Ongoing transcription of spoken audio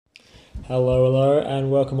Hello,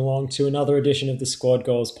 and welcome along to another edition of the Squad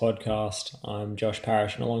Goals podcast. I'm Josh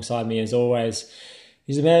Parrish, and alongside me, as always,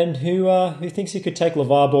 he's a man who thinks he could take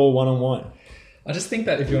LeVar Ball one-on-one. I just think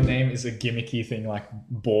that if your name is a gimmicky thing like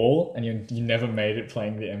Ball and you never made it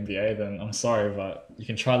playing the NBA, then I'm sorry, but you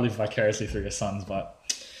can try to live vicariously through your sons, but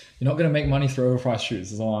you're not going to make money through overpriced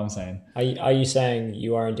shoes, is all I'm saying. Are you saying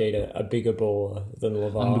you are indeed a bigger baller than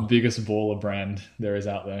LeVar? I'm the biggest baller brand there is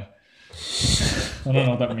out there. I don't know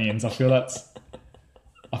what that means. I feel I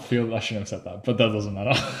shouldn't have said that, but that doesn't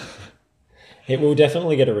matter. It will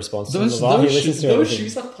definitely get a response from LeVar. Those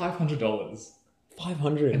shoes are $500.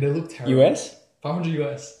 $500? And they look terrible. US? $500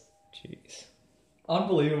 US. Jeez.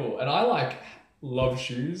 Unbelievable. And I love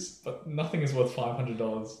shoes, but nothing is worth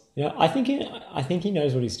 $500. Yeah, I think he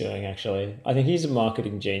knows what he's doing, actually. I think he's a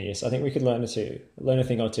marketing genius. I think we could learn a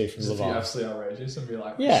thing or two from LeVar. Be absolutely outrageous and be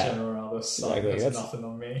like, yeah, Cristiano Ronaldo sucks. Exactly. There's nothing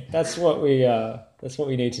on me. That's what we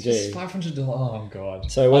need to do. $500. Oh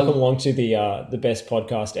god. So welcome along to the best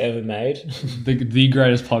podcast ever made. the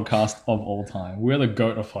greatest podcast of all time. We're the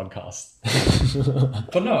GOAT of podcasts.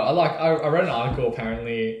 But no, I read an article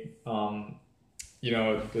apparently.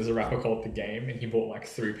 There's a rapper called The Game, and he bought like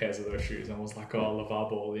 3 pairs of those shoes, and was like, "Oh, LeVar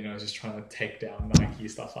Ball, just trying to take down Nike,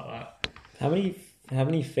 stuff like that." How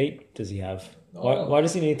many feet does he have? Why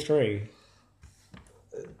does he need 3?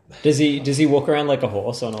 Does he walk around like a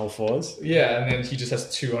horse on all fours? Yeah, and then he just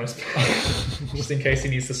has 2 on his back, just in case he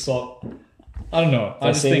needs to swap. I don't know.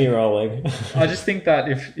 I see you rolling. I just think that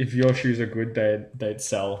if your shoes are good, they'd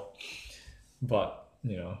sell, but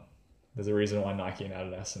there's a reason why Nike and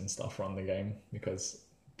Adidas and stuff run the game, because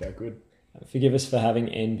they're good. Forgive us for having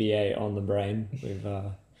NBA on the brain. We've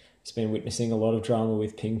just been witnessing a lot of drama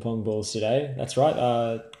with ping pong balls today. That's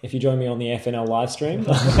right. If you join me on the FNL live stream,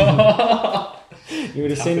 you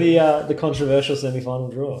would have seen the controversial semi-final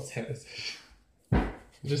draw.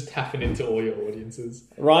 Just tapping into all your audiences.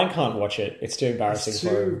 Ryan can't watch it. It's too embarrassing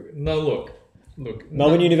for him. No, look.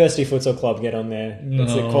 Melbourne University Futsal Club, get on there.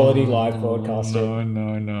 It's a quality live broadcasting.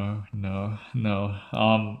 No.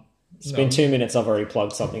 It's been 2 minutes. I've already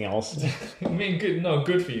plugged something else. I mean,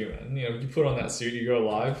 good for you, man. You put on that suit, you go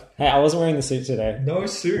live. Hey, I wasn't wearing the suit today. No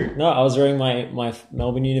suit. No, I was wearing my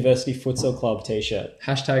Melbourne University Futsal Club t-shirt.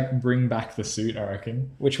 # bring back the suit, I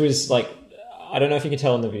reckon. Which was like, I don't know if you can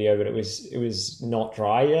tell in the video, but it was not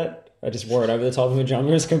dry yet. I just wore it over the top of my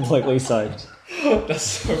jumper. It's completely soaked. That's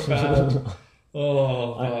so bad.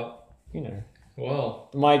 Well,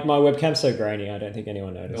 my webcam's so grainy. I don't think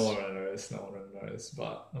anyone noticed. No one would notice,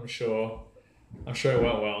 but I'm sure it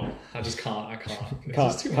went well. I just can't. It's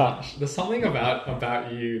just too much. There's something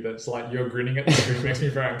about you that's like you're grinning at the screen makes me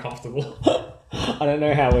very uncomfortable. I don't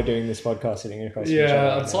know how we're doing this podcast sitting across from each other.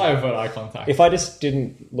 Yeah, that's why I avoid eye contact. If I just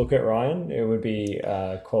didn't look at Ryan, it would be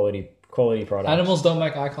quality product. Animals don't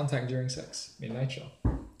make eye contact during sex in nature.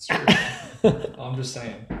 It's true. I'm just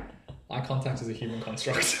saying. Eye contact is a human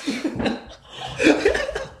construct.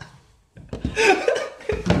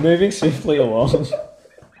 Moving swiftly along.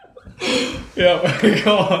 Yeah,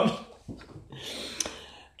 go on.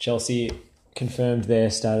 Chelsea confirmed their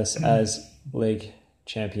status as league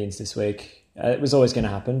champions this week. It was always going to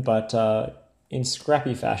happen, but in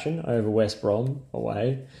scrappy fashion over West Brom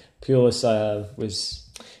away, Pulis was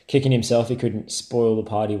kicking himself. He couldn't spoil the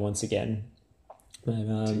party once again.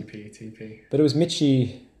 TP. But it was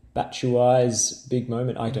Michy Batshuayi's big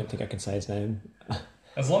moment. I don't think I can say his name.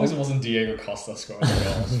 As long as it wasn't Diego Costa scoring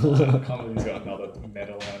goals. I can't believe he's got another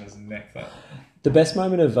medal around his neck. The best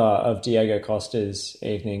moment of Diego Costa's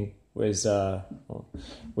evening was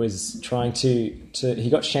trying to he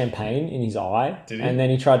got champagne in his eye. Did he? And then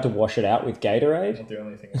he tried to wash it out with Gatorade. Not the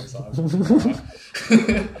only thing in his eye.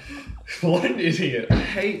 What an idiot. I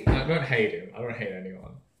don't hate him. I don't hate anyone.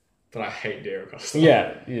 But I hate Diego Costa.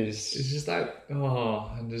 Yeah. It's just that,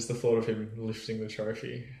 and just the thought of him lifting the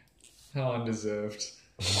trophy. How undeserved.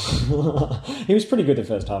 He was pretty good the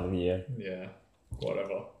first half of the year. Yeah,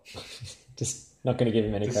 whatever. Just not going to give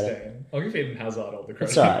him any credit. I'll give Eden Hazard all the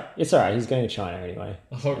credit. It's all right. He's going to China anyway.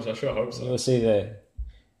 I sure hope so. You'll see the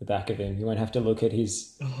back of him. You won't have to look at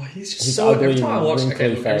his. He's just his so. Ugly, every time I watch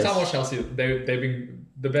face. Chelsea, they've been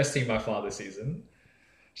the best team by far this season.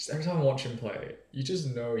 Just every time I watch him play, you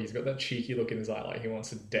just know he's got that cheeky look in his eye, like he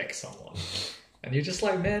wants to deck someone, and you're just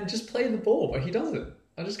like, man, just play the ball, but he doesn't.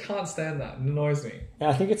 I just can't stand that. It annoys me. Yeah,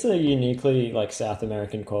 I think it's a uniquely South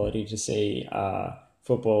American quality to see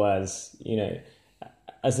football as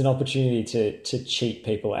as an opportunity to cheat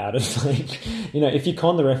people out of if you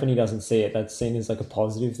con the ref and he doesn't see it, that's seen as a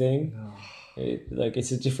positive thing.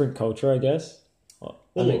 It's a different culture, I guess.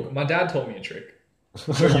 Look, my dad taught me a trick.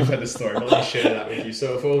 I'm sure you've heard this story, but let me share that with you.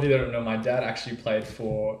 So for all of you that don't know, my dad actually played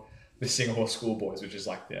for the Singapore schoolboys, which is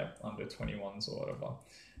like their under 21s or whatever.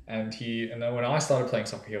 And then when I started playing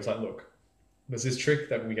soccer, he was like, look, there's this trick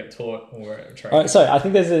that we get taught when we're training. So I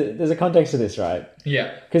think there's a context to this, right?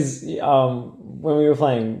 Yeah. Because when we were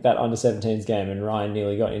playing that under 17s game and Ryan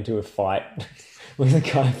nearly got into a fight with a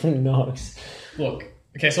guy from Knox. Look,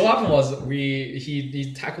 okay, so what happened was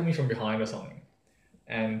he tackled me from behind or something.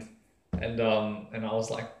 And I was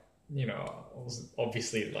like, you know, I was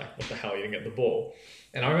obviously like, what the hell, you didn't get the ball.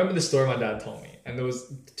 And I remember the story my dad told me. And there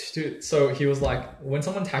was so he was like, when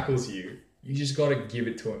someone tackles you, you just got to give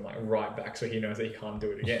it to him like right back so he knows that he can't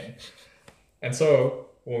do it again. And so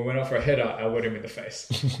when we went out for a header, I elbowed him in the face.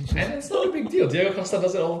 And it's not a big deal. Diego Costa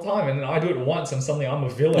does it all the time. And then I do it once and suddenly I'm a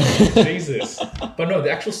villain. Jesus. But no,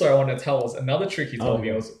 the actual story I wanted to tell was another trick he told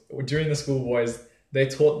me was during the schoolboys, they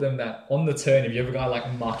taught them that on the turn, if you have a guy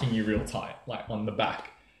like marking you real tight, like on the back,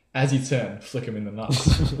 as you turn, flick him in the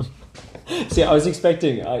nuts. See, I was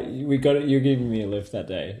expecting you were giving me a lift that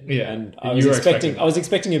day. Yeah, and I was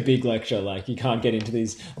expecting a big lecture, like you can't get into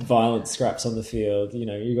these violent scraps on the field. You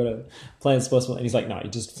know, you got to play in sports. And he's like, no, you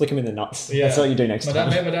just flick him in the nuts. Yeah. That's what you do next time. That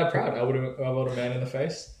made my dad proud. I would have a man in the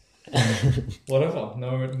face. Whatever,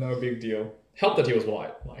 no big deal. Helped that he was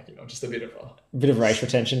white, like, you know, just a bit of race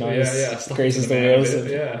retention noise. Yeah, greases the wheels.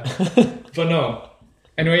 Yeah, but no.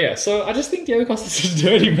 Anyway, yeah. So I just think Diego Costa's a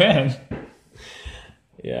dirty man.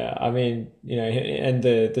 Yeah, I mean, you know, and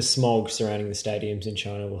the smog surrounding the stadiums in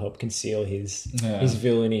China will help conceal his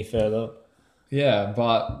villainy further. Yeah,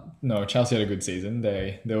 but no, Chelsea had a good season.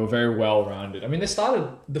 They were very well rounded. I mean, they started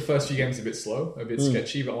the first few games a bit slow, a bit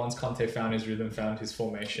sketchy, but once Conte found his rhythm, found his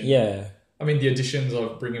formation. Yeah. I mean, the additions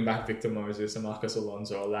of bringing back Victor Moses and Marcos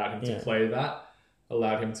Alonso allowed him to play that,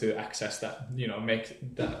 allowed him to access that, you know,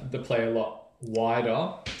 make the play a lot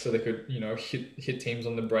wider so they could, you know, hit teams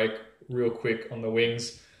on the break real quick on the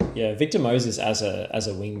wings. Yeah, Victor Moses as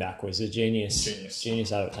a wing back was a genius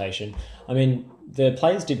adaptation. I mean, the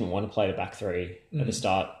players didn't want to play the back three at the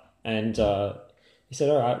start, and he said,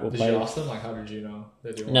 "All right, we'll play." Did you ask them? Like, how did you know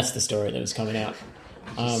they didn't? And that's the story that was coming out.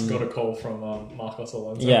 Just got a call from Marcos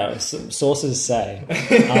Alonso. Yeah, sources say.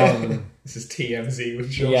 This is TMZ with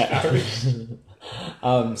George Barry.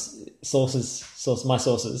 My sources,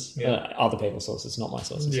 other people's sources, not my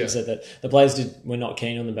sources. Yeah. He said that the players were not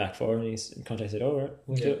keen on the back four, and Conte said, "All right,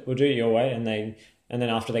 we'll do it your way." And then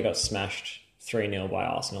after they got smashed 3-0 by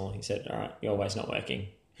Arsenal, he said, "All right, your way's not working."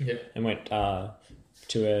 Yeah, and went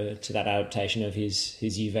to that adaptation of his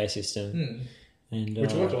Juve system, and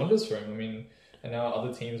which worked wonders for him. I mean, and now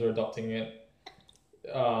other teams are adopting it.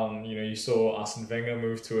 You know, you saw Arsene Wenger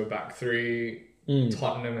move to a back three.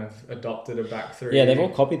 Tottenham have adopted a back three. Yeah, they've all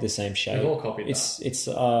copied the same shape. They've all copied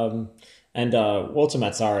and Walter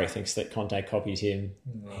Mazzarri thinks that Conte copied him.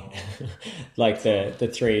 No. Like the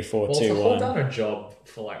 3-4-2-1. Well, hold down a job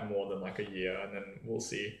for like more than like a year, and then we'll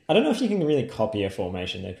see. I don't know if you can really copy a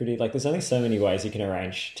formation. They're pretty there's only so many ways you can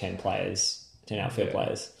arrange 10 outfield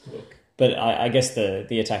players. Look. But I guess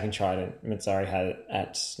the attacking trident Mazzarri had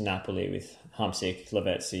at Napoli with Hamsik,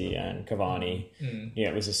 Lavezzi and Cavani,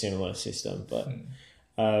 it was a similar system. But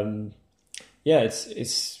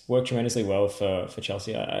it's worked tremendously well for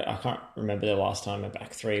Chelsea. I can't remember the last time a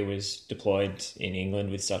back three was deployed in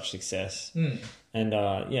England with such success. And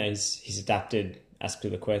he's adapted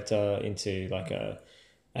Azpilicueta into like a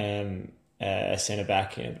centre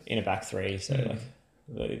back in a back three. So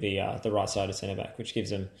like the right sided centre back, which gives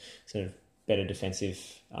them sort of better defensive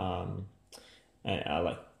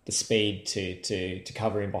like the speed to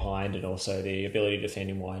cover in behind, and also the ability to defend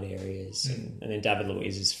in wide areas. And then David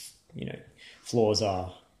Luiz's flaws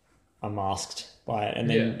are masked by it. And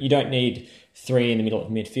then you don't need three in the middle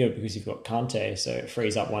of midfield because you've got Kante, so it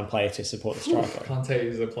frees up one player to support the striker. Kante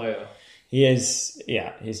is a player. He is,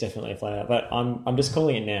 he's definitely a player. But I'm just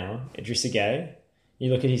calling it now. Idrissa Gueye,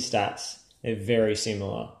 you look at his stats, they're very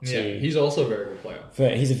similar to... Yeah, he's also a very good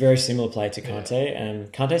player. He's a very similar player to Kante,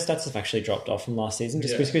 and Kante's stats have actually dropped off from last season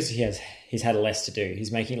just because he's had less to do.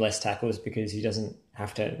 He's making less tackles because he doesn't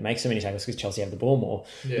have to make so many tackles because Chelsea have the ball more,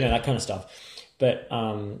 that kind of stuff. But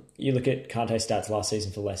you look at Kante's stats last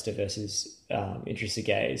season for Leicester versus Idrissa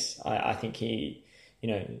Gueye's, I think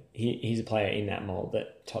he's a player in that mould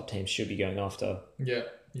that top teams should be going after. Yeah,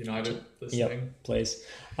 United listening. Yep, please.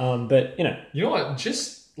 But you know what?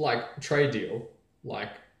 Just like trade deal, like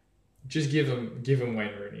just give him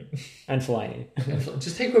Wayne Rooney and Fellaini.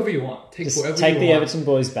 Just take whoever you want. Take the Everton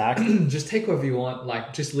boys back. Just take whoever you want.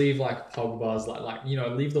 Like just leave like Pogba's, like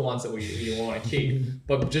leave the ones that you want to keep,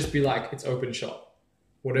 but just be like it's open shop.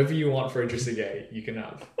 Whatever you want for Idrissa Gueye, you can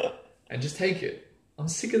have, and just take it. I'm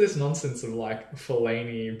sick of this nonsense of like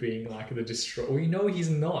Fellaini being like the destroyer. Well, he's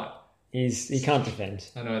not. He can't defend.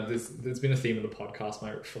 I know there's been a theme of the podcast,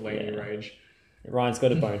 my Fellaini rage. Ryan's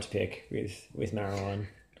got a bone to pick with Marouane.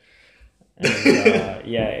 And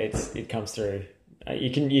it comes through. You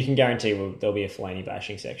can guarantee there'll be a Fellaini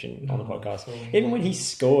bashing section on the podcast. Even when he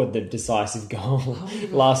scored the decisive goal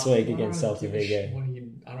last week against Celta Vigo.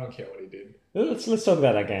 I don't care what he did. Let's talk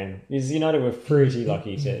about that game. United were pretty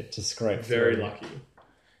lucky to scrape Very through. lucky.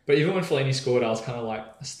 But even when Fellaini scored, I was kind of like,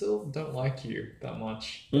 I still don't like you that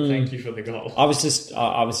much. But thank you for the goal. I was just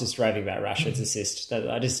raving about Rashford's assist.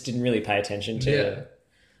 I just didn't really pay attention to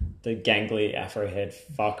the gangly Afro head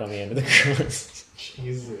fuck on the end of the cross.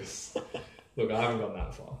 Jesus. Look, I haven't gone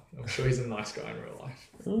that far. I'm sure he's a nice guy in real life.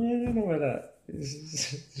 I don't know about that.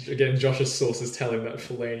 Again, Josh's sources tell him that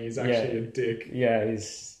Fellaini is actually a dick. Yeah,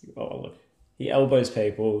 look, he elbows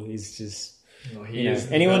people. He's just... No, he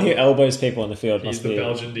is anyone who elbows people on the field must be... He's the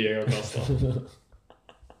Belgian Diego Costa.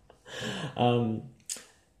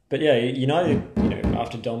 But yeah, United,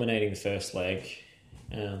 after dominating the first leg,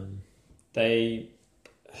 they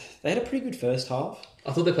had a pretty good first half.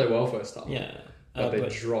 I thought they played well first half. Yeah. But they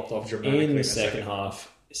dropped off dramatically in the second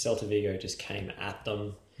half. Celta Vigo just came at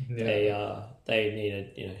them. Yeah. They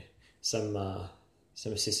needed, some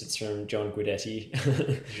assistance from John Guidetti.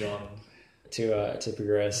 John. To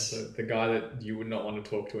progress. The guy that you would not want to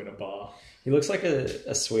talk to in a bar. He looks like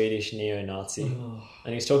a Swedish neo-Nazi. And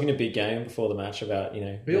he was talking a big game before the match about,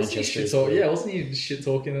 Manchester. Wasn't he shit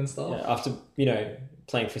talking and stuff? Yeah, after,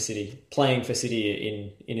 playing for City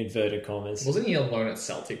in inverted commas. Wasn't he alone at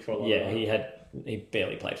Celtic for a long time? Yeah, he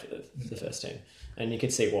barely played for the first team. And you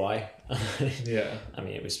could see why. Yeah. I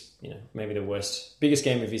mean, it was, maybe the biggest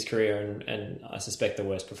game of his career and I suspect the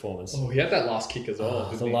worst performance. Oh, he had that last kick as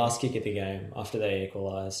well. Last kick of the game after they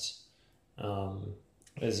equalised.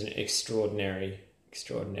 It was an extraordinary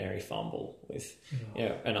fumble with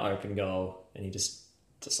an open goal and he just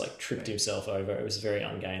like tripped himself over. It was very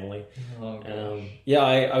ungainly.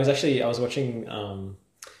 I was watching, I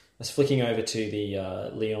was flicking over to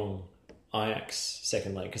the Lyon Ajax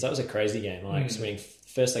second leg because that was a crazy game. Ajax winning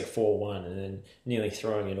first leg 4-1 and then nearly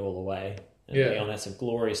throwing it all away. And Lyon had some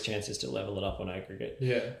glorious chances to level it up on aggregate.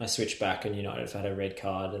 Yeah, I switched back and United have had a red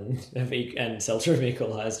card and Celta have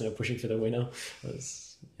equalised and are pushing for the winner.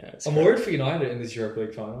 I'm worried for United in this Europa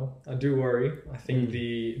League final. I do worry. I think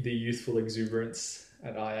the youthful exuberance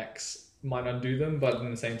at Ajax might not do them, but at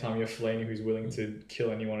the same time you have Fellaini who's willing to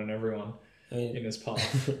kill anyone and everyone in his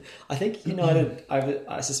path. I think United.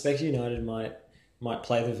 I suspect United might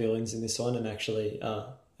play the villains in this one and actually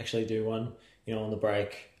do one. On the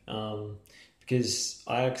break, because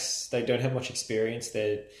Ajax they don't have much experience.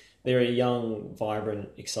 They're a young, vibrant,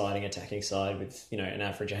 exciting attacking side with an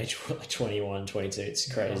average age of like 21, 22.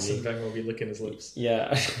 It's crazy. Arsene Wenger will be licking his lips.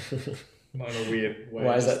 Yeah. In a weird way.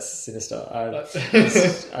 Why is that sinister?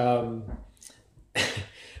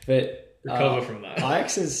 But recover from that.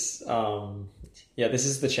 Ajax is, this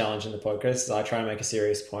is the challenge in the podcast. I try and make a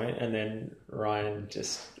serious point, and then Ryan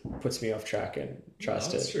just puts me off track and tries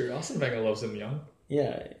to. That's true. Arsene Wenger loves him young.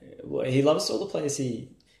 Yeah, well, he loves all the players. He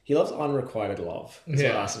loves unrequited love. That's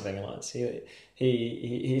what Arsene Wenger likes.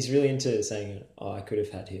 He's really into saying, "Oh, I could have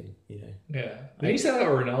had him." Yeah. Did he say that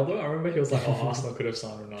about Ronaldo? I remember he was like, "Oh, Arsenal could have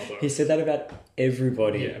signed Ronaldo." He said that about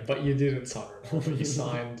everybody. Yeah, but you didn't sign Ronaldo. You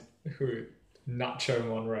signed who? Nacho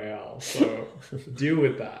Monreal. So deal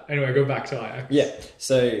with that. Anyway, go back to Ajax. Yeah.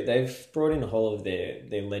 So they've brought in a whole of their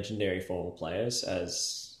legendary former players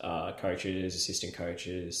as coaches, assistant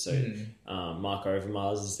coaches. So Mark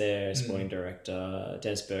Overmars is there, sporting director.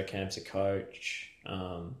 Dennis Bergkamp's a coach,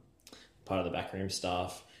 part of the backroom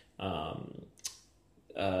staff.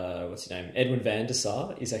 What's his name? Edwin van der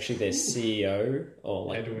Sar is actually their CEO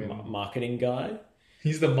or marketing guy.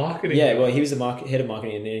 He's the marketing guy. guy. Well, he was the head of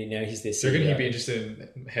marketing and now he's their CEO. So he'd be interested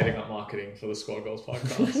in heading up marketing for the Squad Goals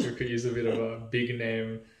podcast. We could use a bit of a big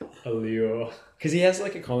name allure. Because he has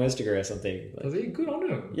like a commerce degree or something. Was he good on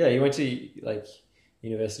him? Yeah, he went to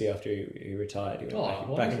university after he retired. He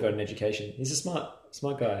went back and got an education. He's a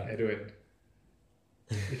smart guy. Edwin,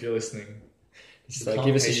 if you're listening, just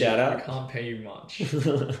give us a shout out. We can't pay you much,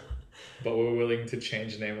 but we're willing to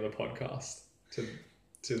change the name of the podcast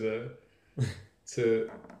to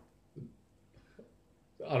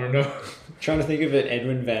I don't know. Trying to think of it,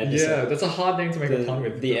 Edwin van der Sar. Yeah, that's a hard name to make a pun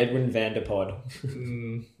with. The Edwin van der Pod.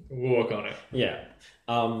 We'll work on it. Yeah.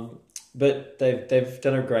 But they've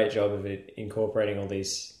done a great job of it, incorporating all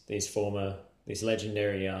these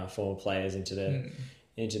legendary former players into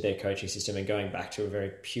their coaching system and going back to a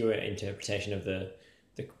very pure interpretation of the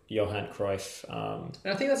Johan Cruyff. And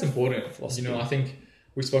I think that's important. Philosophy. I think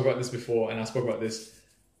we spoke about this before, and I spoke about this,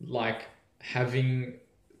 like having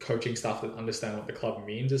coaching staff that understand what the club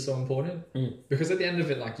means is so important. Because at the end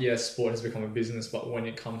of it, like, yes, sport has become a business, but when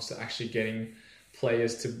it comes to actually getting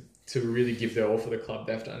players to really give their all for the club,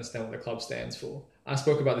 they have to understand what the club stands for. I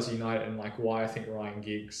spoke about this at United and like why I think Ryan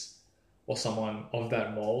Giggs or someone of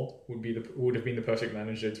that mold would have been the perfect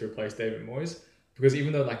manager to replace David Moyes. Because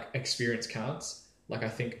even though like experience counts, like I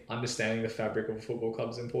think understanding the fabric of a football club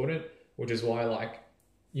is important, which is why like,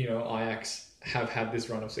 you know, Ajax have had this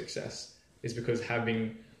run of success, is because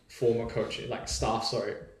having former coaches, like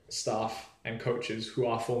staff and coaches who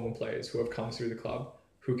are former players who have come through the club,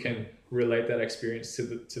 who can relate that experience to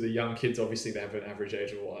the young kids. Obviously, they have an average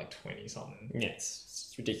age of like 20 something. Yeah,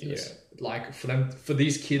 it's ridiculous. Yeah. Like for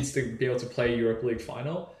these kids to be able to play Europa League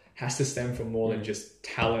final has to stem from more than just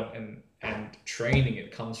talent and training.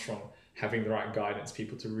 It comes from having the right guidance,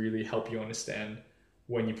 people to really help you understand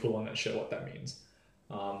when you pull on that shirt what that means.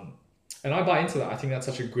 And I buy into that. I think that's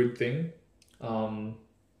such a good thing. And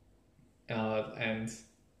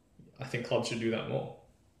I think clubs should do that more.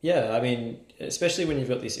 Yeah, I mean, especially when you've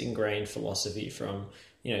got this ingrained philosophy from,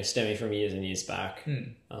 you know, stemming from years and years back.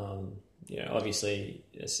 You know, obviously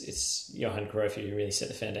it's Johan Cruyff who really set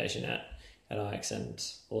the foundation at Ajax and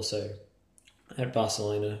also at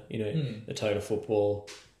Barcelona, you know, the total football,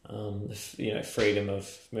 you know, freedom of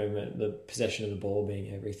movement, the possession of the ball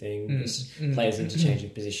being everything, players interchanging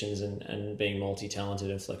positions and being multi-talented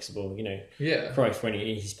and flexible. You know, Cruyff, when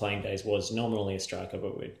his playing days, was nominally a striker,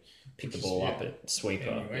 but would pick the ball up at sweeper.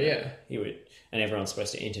 Anyway, he would, and everyone's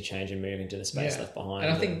supposed to interchange and move into the space left behind.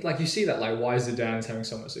 And I think, like, you see that, like, why Zidane's having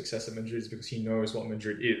so much success at Madrid is because he knows what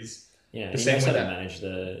Madrid is. Yeah, the he same knows way how that to manage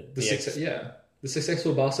the success. Yeah, the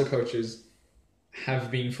successful Barca coaches have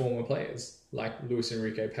been former players like Luis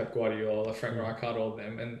Enrique, Pep Guardiola, Frank Rijkaard, all of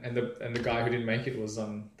them, and the guy who didn't make it was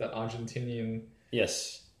that Argentinian.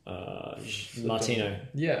 Yes, Martino.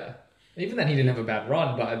 Yeah. Even then, he didn't have a bad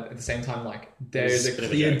run, but at the same time, like, there's a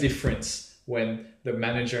clear difference when the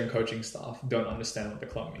manager and coaching staff don't understand what the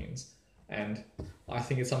club means. And I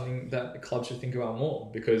think it's something that the club should think about more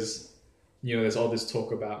because, you know, there's all this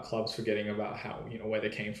talk about clubs forgetting about how, you know, where they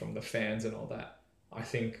came from, the fans and all that. I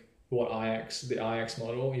think the Ajax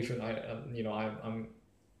model, even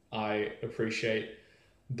I appreciate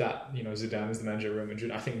that, you know, Zidane is the manager of Real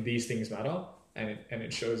Madrid. I think these things matter and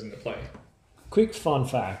it shows in the play. Quick fun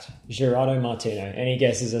fact, Gerardo Martino. Any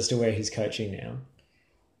guesses as to where he's coaching now?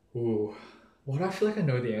 Ooh. Why do I feel like I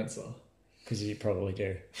know the answer? Because you probably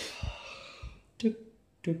do.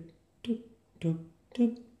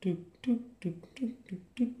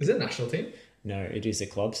 Is it a national team? No, it is a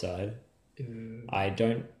club side.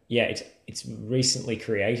 It's recently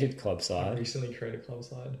created club side. Recently created club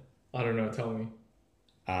side. I don't know, tell me.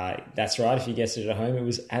 That's right, if you guessed it at home, it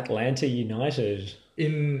was Atlanta United.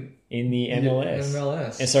 In the MLS.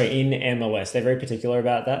 In MLS. They're very particular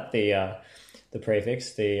about that. The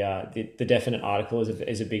prefix, the definite article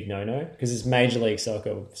is a big no-no because it's Major League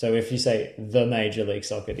Soccer. So if you say the Major League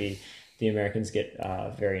Soccer, the Americans get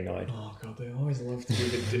very annoyed. Oh god, they always love to be a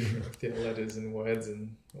bit different with their letters and words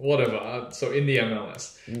and whatever. So in the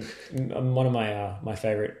MLS, one of my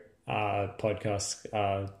favorite podcasts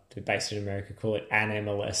based in America call it an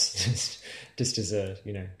MLS, just as a,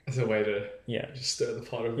 you know, as a way to just stir the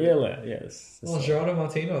pot a bit. Yes. Gerardo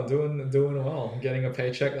Martino doing well, getting a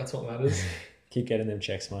paycheck. That's what matters. Keep getting them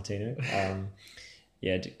checks, Martino.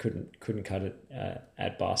 Couldn't cut it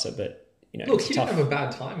at Barca, but you know, look, he didn't have a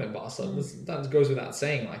bad time at Barca. That goes without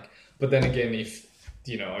saying. Like, but then again, if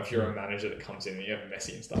you're a manager that comes in and you have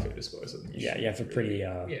Messi and stuff at your disposal, you have a pretty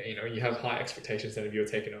you have high expectations than if you were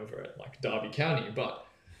taken over at like Derby County.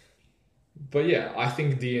 But yeah, I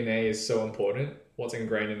think DNA is so important. What's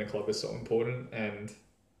ingrained in the club is so important, and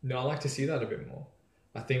I like to see that a bit more.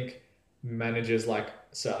 I think managers like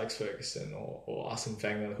Sir Alex Ferguson or Arsene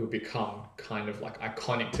Wenger, who become kind of like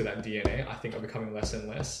iconic to that DNA, I think are becoming less and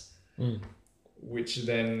less. Which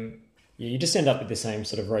then you just end up with the same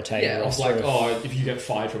sort of rotating roster. If you get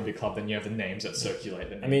fired from a big club, then you have the names that circulate.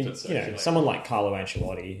 Someone like Carlo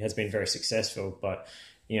Ancelotti has been very successful, but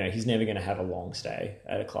you know, he's never going to have a long stay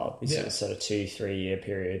at a club. He's sort of 2-3 year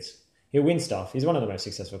periods. He'll win stuff. He's one of the most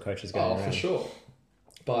successful coaches going around. For sure.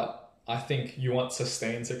 But I think you want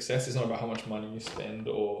sustained success. It's not about how much money you spend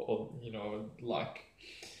or you know, like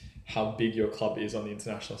how big your club is on the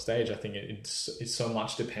international stage. I think it so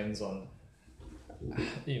much depends on,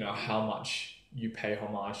 you know, how much you pay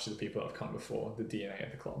homage to the people that have come before, the DNA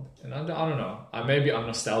of the club. And I don't know. Maybe I'm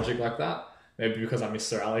nostalgic like that. Maybe because I miss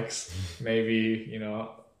Sir Alex. Maybe, you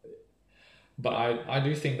know. But I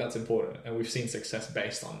do think that's important. And we've seen success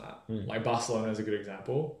based on that. Like Barcelona is a good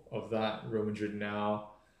example of that. Real Madrid now.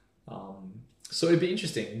 So it'd be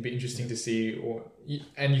interesting. It'd be interesting to see,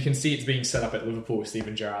 and you can see it's being set up at Liverpool with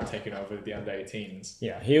Steven Gerrard taking over the under-18s.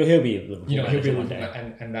 Yeah, he'll be Liverpool. He'll be one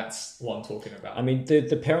day, and that's what I'm talking about. I mean,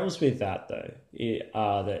 the perils with that though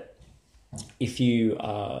are that if you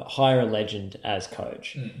hire a legend as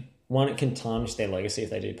coach, one, it can tarnish their legacy if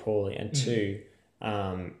they do poorly, and two,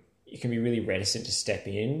 you can be really reticent to step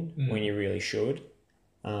in when you really should.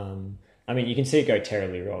 I mean, you can see it go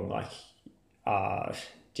terribly wrong, like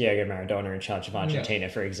Diego Maradona in charge of Argentina,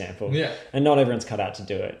 for example. Yeah. And not everyone's cut out to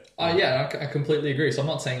do it. I completely agree. So I'm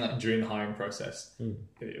not saying like during the hiring process,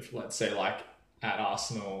 if let's say like at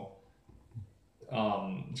Arsenal,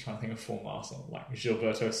 I'm trying to think of former Arsenal, like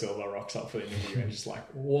Gilberto Silva rocks up for the interview and just like,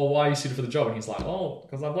 well, why are you suited for the job? And he's like, oh,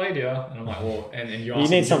 because I played here. And I'm like, well, and you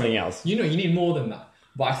need something else. You need more than that.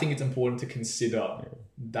 But I think it's important to consider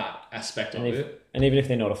that aspect of it. And even if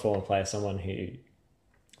they're not a former player, someone who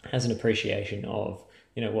has an appreciation of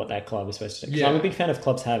what that club is supposed to do. I'm a big fan of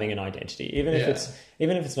clubs having an identity, even if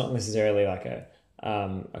it's not necessarily like a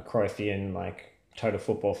Cruyffian like total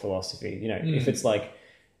football philosophy. If it's like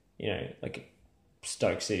like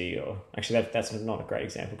Stoke City, or actually that's not a great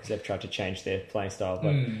example because they've tried to change their playing style,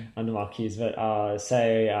 but under Mark Hughes. But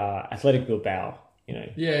say Athletic Bilbao.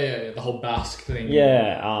 The whole Basque thing.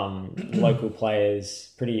 Local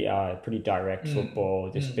players, pretty direct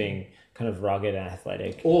football, just being kind of rugged and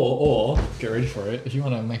athletic. Or get ready for it. If you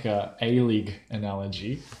want to make a A-League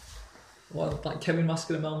analogy, well, like Kevin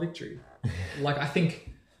Muscat and Mel Victory. Like I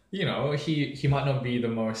think he might not be the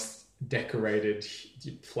most decorated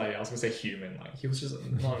player. I was gonna say human. Like he was just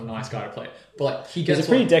not a nice guy to play. But like he's a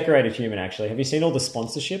pretty decorated human actually. Have you seen all the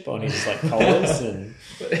sponsorship on his like collars and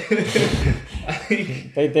I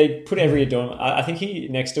think they put every adornment. I think he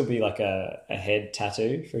next will be like a head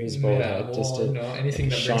tattoo for his bald head, just anything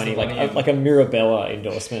that shiny, like a Mirabella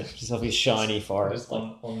endorsement, just off his shiny forehead, just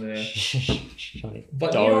on there. Shiny.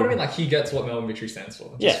 But you know what I mean? Like he gets what Melbourne Victory stands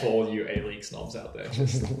for. Just for all you A-League snobs out there.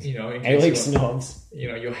 A-League snobs.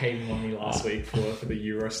 You're hating on me last week for the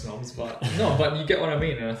Euro snobs, but you get what I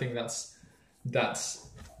mean, and I think that's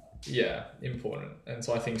important. And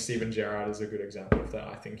so I think Steven Gerrard is a good example of that.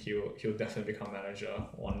 I think he'll definitely become manager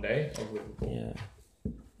one day of Liverpool.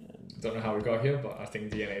 Don't know how we got here, but I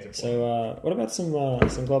think DNA is important. So what about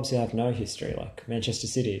some clubs who have no history, like Manchester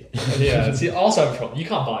City? See, I also have a problem. You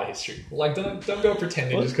can't buy history. Like don't go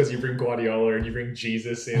pretending just because you bring Guardiola and you bring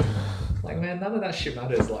Jesus in. Like, man, none of that shit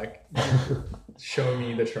matters. Like, show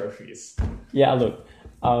me the trophies. Yeah, look,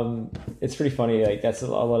 it's pretty funny. Like, that's a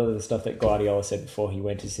lot of the stuff that Guardiola said before he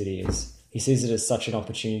went to City is he sees it as such an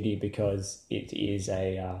opportunity because it is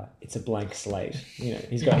it's a blank slate.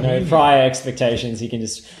 He's got no prior expectations. He can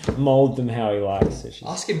just mold them how he likes.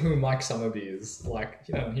 Ask him who Mike Summerby is. Like,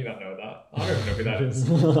 he don't know that. I don't even know who that is.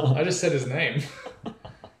 I just said his name.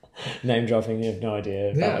 Name dropping, you have no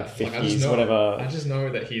idea. About 50s, whatever. I just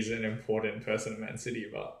know that he's an important person at Man City,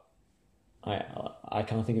 but I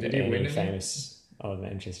can't think of any famous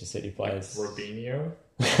Manchester City players. Like Robinho?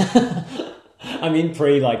 I mean,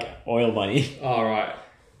 oil money. Oh, right.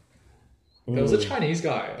 There was a Chinese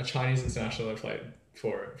guy, a Chinese international that played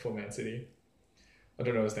for Man City. I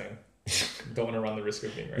don't know his name. Don't want to run the risk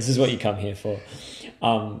of being racist. This is what you come here for.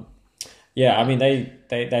 I mean, they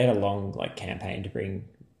had a long campaign to bring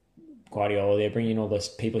Guardiola. They're bringing all those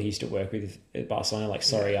people he used to work with at Barcelona, like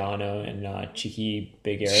Soriano and Chiqui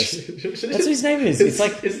Begueras. That's what his name is. It's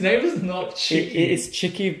like his name is not Chiqui. It's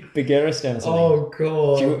Chiqui Begueras or something. Oh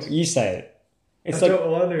god! You say it. It's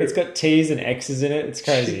it's got T's and X's in it. It's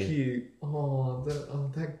crazy.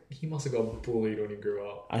 Chiqui. That he must have got bullied when he grew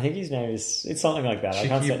up. I think his name is something like that.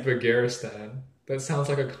 Chiqui Begueristan. That sounds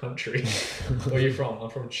like a country. Where are you from? I'm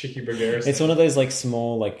from Chiqui Begueristan. It's one of those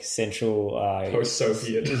small central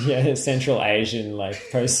post-Soviet. Central Asian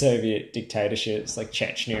post-Soviet dictatorships like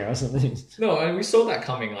Chechnya or something. No, and we saw that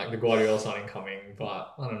coming, the Guardiola signing coming,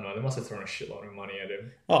 but I don't know, they must have thrown a shitload of money at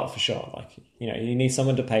him. Oh, for sure. You need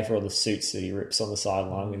someone to pay for all the suits that he rips on the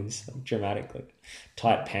sideline with his dramatic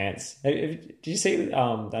tight pants. Did you see that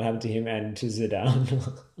happened to him and to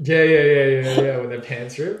Zidane? Yeah, when their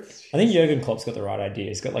pants ripped. I think Jurgen Klopp's got the right idea.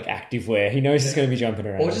 He's got active wear. He knows he's going to be jumping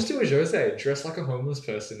around. Or just do a Jose, dress like a homeless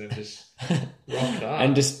person and just rock that.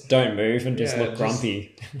 And just don't move and just look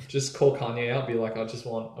grumpy. Just call Kanye out, be like, I just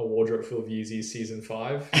want a wardrobe full of Yeezy Season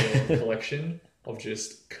 5 for a collection of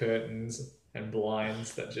just curtains and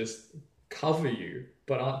blinds that just cover you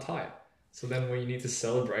but aren't tight. So then when you need to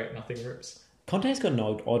celebrate, nothing rips. Conte's got an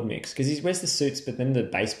odd mix because he wears the suits but then the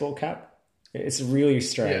baseball cap. It's really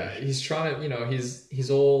strange. Yeah, he's trying to,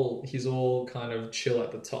 he's all kind of chill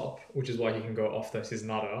at the top, which is why he can go off his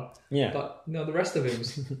nutter. Yeah. But the rest of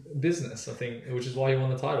him's business, I think, which is why he won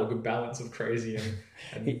the title. Good balance of crazy and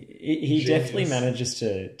he definitely manages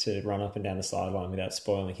to run up and down the sideline without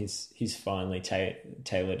spoiling his finely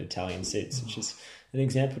tailored Italian suits, which is an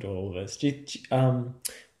example to all of us.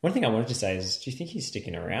 One thing I wanted to say is, do you think he's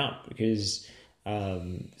sticking around? Because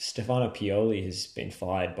Stefano Pioli has been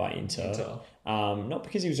fired by Inter. Not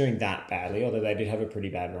because he was doing that badly, although they did have a pretty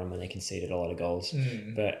bad run when they conceded a lot of goals.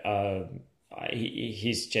 But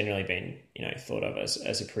he's generally been, thought of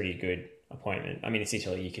as a pretty good appointment. I mean, it's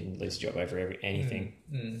Italy; you can lose a job over anything.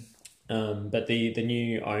 But the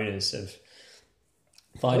new owners have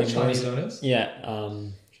fired him. Chinese owners,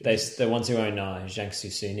 the ones who own Jiangsu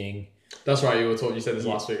Suning. That's right. You said this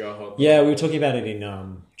last week. Yeah, we were talking about it in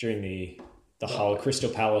during the whole Crystal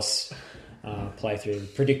Palace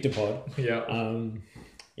playthrough predictor pod.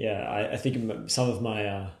 I think some of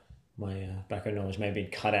my background knowledge may have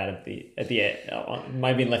been cut out of may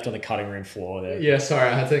have been left on the cutting room floor there. Yeah, sorry,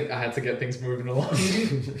 I had to get things moving along.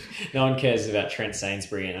 No one cares about Trent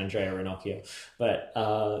Sainsbury and Andrea Ranocchio, but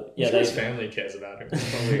his family cares about him.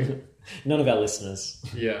 Probably. None of our listeners.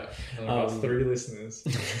 Yeah, about 3 listeners.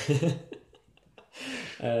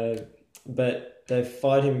 But they've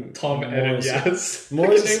fired him. Tom, Ed, yes.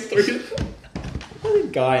 More as 3. I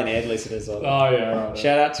think Guy and Ed listeners on. Oh yeah, right.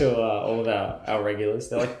 Shout out to all of our regulars.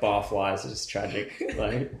 They're like barflies. It's just tragic.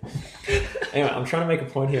 Like, anyway, I'm trying to make a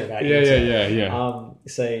point here about Yeah.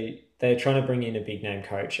 So they're trying to bring in a big name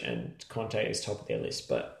coach, and Conte is top of their list.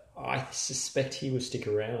 But I suspect he will stick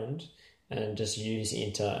around and just use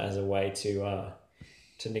Inter as a way to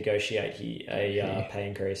negotiate a pay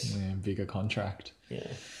increase. Yeah, bigger contract. Yeah.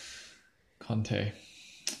 Conte,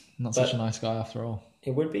 not such a nice guy after all.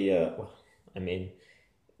 It would be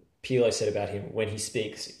Pirlo said about him, when he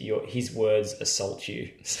speaks, his words assault you.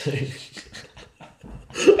 So,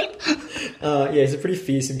 he's a pretty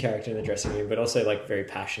fearsome character in the dressing room, but also like very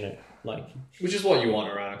passionate. Like, which is what you want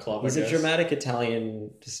around a club. He's a dramatic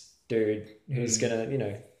Italian dude who's gonna,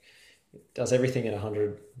 does everything at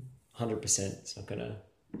 100%. It's not gonna.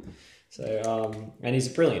 So, and he's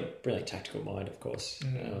a brilliant tactical mind, of course,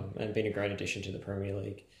 and been a great addition to the Premier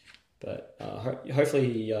League. But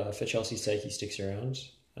hopefully, for Chelsea's sake, he sticks around.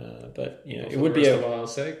 But it would be for our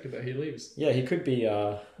sake that he leaves. Yeah, he could be.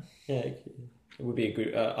 It would be a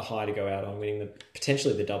good high to go out on, winning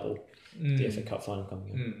potentially the double, the FA Cup final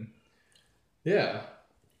coming up. Yeah,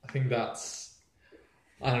 I think that's.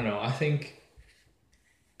 I don't know. I think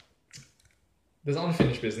there's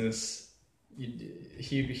unfinished business.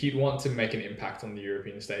 He'd want to make an impact on the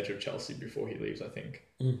European stage of Chelsea before he leaves. I think.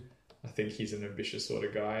 I think he's an ambitious sort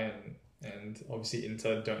of guy, and obviously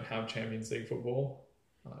Inter don't have Champions League football.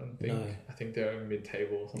 I don't think. No. I think they're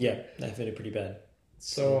mid-table. Or something. Yeah, they've been pretty bad.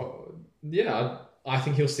 So I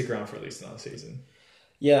think he'll stick around for at least another season.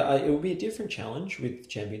 Yeah, it will be a different challenge with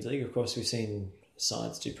Champions League. Of course, we've seen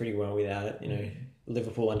sides do pretty well without it.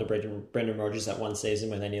 Liverpool under Brendan Rodgers that one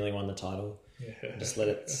season when they nearly won the title. Yeah. Just let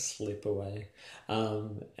it slip away.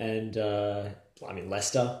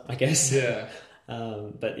 Leicester, I guess. Yeah.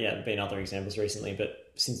 But yeah, there have been other examples recently. But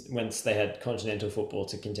once they had continental football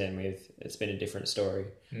to contend with, it's been a different story.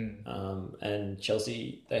 And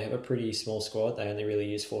Chelsea, they have a pretty small squad. They only really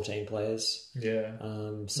use 14 players. Yeah. So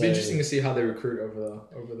it'll be interesting to see how they recruit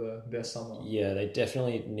over their summer. Yeah, they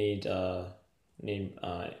definitely need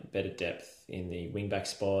better depth in the wing-back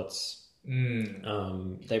spots.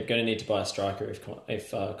 They're going to need to buy a striker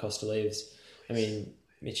if Costa leaves. I mean,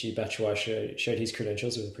 Michy Batshuayi showed his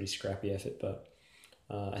credentials. It was a pretty scrappy effort, but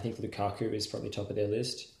I think Lukaku is probably top of their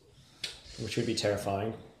list, which would be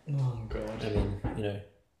terrifying. Oh, God. I mean,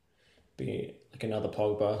 be like another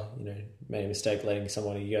Pogba, made a mistake letting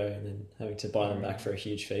somebody go and then having to buy them back for a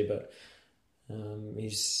huge fee, but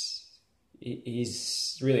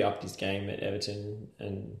he's really upped his game at Everton,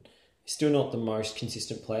 and he's still not the most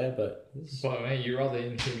consistent player, but mate, you'd rather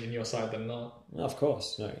him in your side than not. Of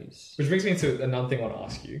course, no. Which brings me to another thing I want to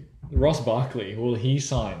ask you. Ross Barkley, will he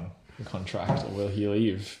sign a contract or will he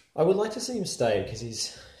leave? I would like to see him stay because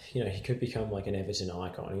he's, he could become like an Everton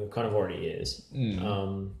icon. He kind of already is.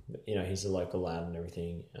 He's a local lad and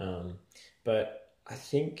everything. But I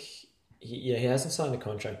think he hasn't signed a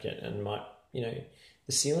contract yet, and might, the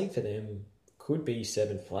ceiling for them could be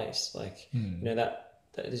 7th place. Like, that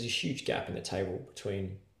there's a huge gap in the table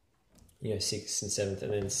between, 6th and 7th,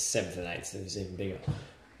 and then 7th and 8th is even bigger.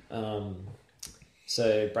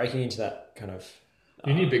 So breaking into that kind of...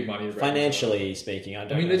 You need big money. Financially speaking, I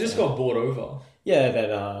don't know. They just got bought over. Yeah,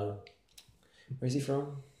 that... where's he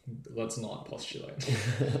from? Let's not postulate.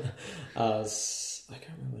 I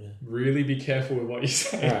can't remember now. Really be careful with what you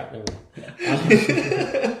say. All right,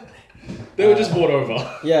 never mind. They were just bought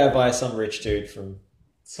over. Yeah, by some rich dude from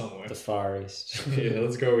Somewhere. the Far East. Yeah,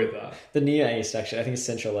 let's go with that. The Near East, actually. I think it's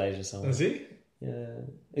Central Asia somewhere. Is he? Yeah.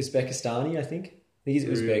 Uzbekistani, I think. He's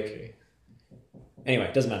Uzbek. Really?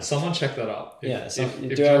 Anyway, doesn't matter. Someone check that up. Do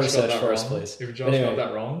our research for us, please. If Josh got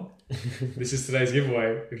that wrong, this is today's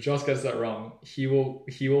giveaway. If Josh gets that wrong, he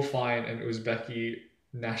will find an Uzbeki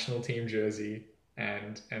national team jersey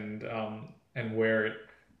and wear it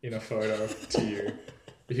in a photo to you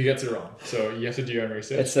if he gets it wrong. So you have to do your own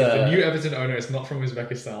research. If the new Everton owner is not from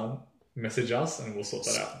Uzbekistan, message us and we'll sort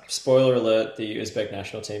that out. Spoiler alert: the Uzbek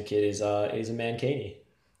national team kid is a mankini.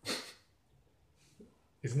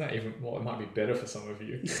 Isn't that even... Well, it might be better for some of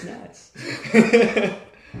you. It's nice.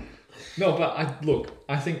 No, but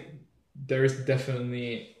I think there is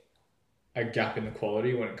definitely a gap in the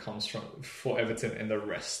quality when it comes for Everton and the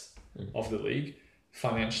rest of the league.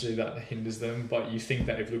 Financially, that hinders them. But you think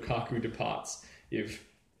that if Lukaku departs, if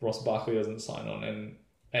Ross Barkley doesn't sign on,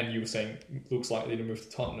 and you were saying looks likely to move to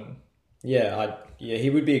Tottenham... Yeah,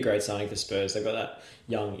 he would be a great signing for Spurs. They've got that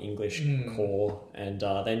young English core, and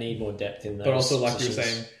they need more depth in those. But also, like positions. You were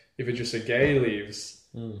saying, if Idrissa Gueye leaves,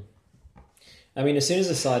 I mean, as soon as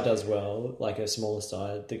the side does well, like a smaller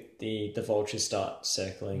side, the vultures start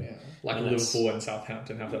circling. Yeah, like Liverpool and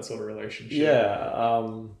Southampton have that sort of relationship. Yeah,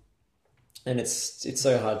 and it's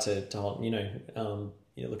so hard to hold.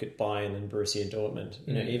 Look at Bayern and Borussia Dortmund.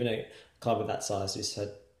 Even a club of that size just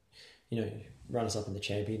had, runners up in the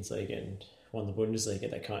Champions League and won the Bundesliga.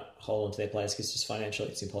 They can't hold on to their players because just financially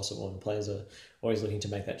it's impossible, and players are always looking to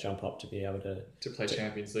make that jump up to be able to play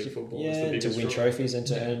Champions League football. Yeah, to win trophies and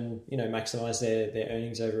to earn, maximise their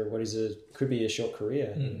earnings over what could be a short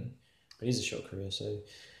career. It is a short career, so.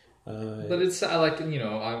 But it's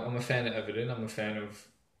I'm a fan of Everton. I'm a fan of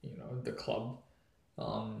the club.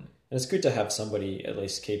 And it's good to have somebody at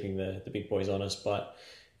least keeping the big boys honest, but.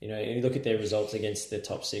 You look at their results against the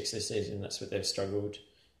top six this season, that's what they've struggled.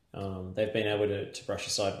 They've been able to brush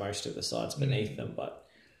aside most of the sides beneath them, but...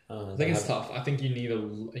 I think it's tough. I think you need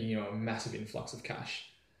a massive influx of cash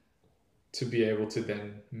to be able to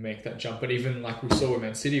then make that jump. But even like we saw with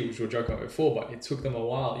Man City, which we were joking about before, but it took them a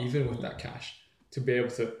while, even with that cash, to be able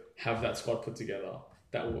to have that squad put together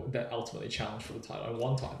that ultimately challenged for the title and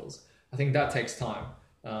won titles. I think that takes time.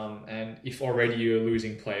 And if already you're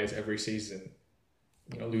losing players every season...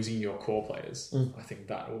 losing your core players, I think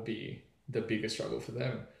that will be the biggest struggle for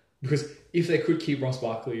them. Because if they could keep Ross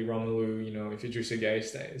Barkley, Romelu, if Idrissa Gueye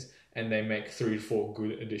stays, and they make 3 to 4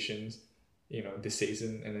 good additions, this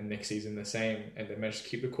season and then next season the same, and they manage to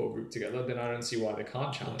keep the core group together, then I don't see why they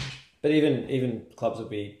can't challenge. But even clubs will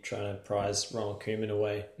be trying to prize Ronald Koeman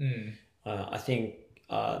away. I think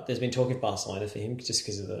there's been talk of Barcelona for him just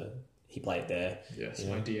because of he played there. Yes,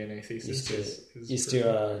 my DNA thesis used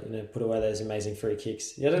to put away those amazing free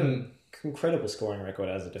kicks. He had an incredible scoring record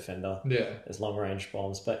as a defender. Yeah, as long range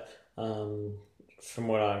bombs. But from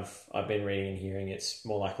what I've been reading and hearing, it's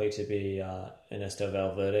more likely to be Ernesto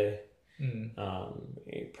Valverde.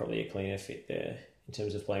 Probably a cleaner fit there in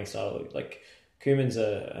terms of playing style. Like Koeman's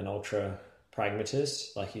an ultra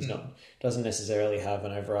pragmatist. Like he's doesn't necessarily have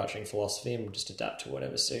an overarching philosophy and will just adapt to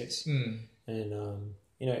whatever suits. And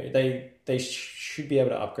they should be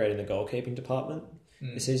able to upgrade in the goalkeeping department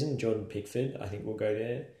this season. Jordan Pickford, I think, will go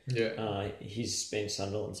there. Yeah, he's been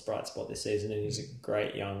Sunderland's bright spot this season, and he's a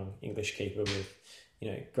great young English keeper with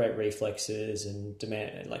great reflexes and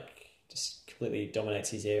just completely dominates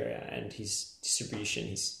his area, and his distribution,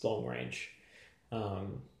 his long range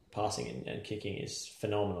passing and kicking is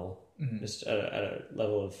phenomenal. Just at a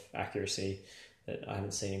level of accuracy that I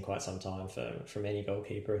haven't seen in quite some time from any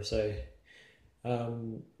goalkeeper. So.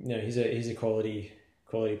 He's a quality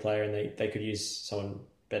player, and they could use someone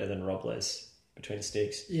better than Robles between the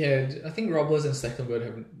sticks. Yeah, I think Robles and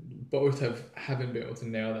Stecklenburg haven't been able to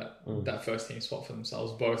nail that first team spot for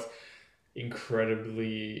themselves. Both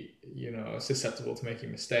incredibly susceptible to making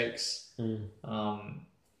mistakes.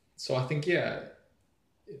 So I think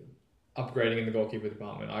upgrading in the goalkeeper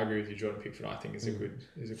department, I agree with you. Jordan Pickford, I think is a good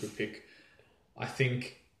pick. I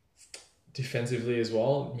think. Defensively as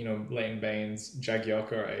well, Leighton Baines,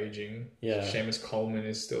 Jagielka are aging. Yeah, Seamus Coleman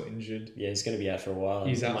is still injured. Yeah, he's going to be out for a while.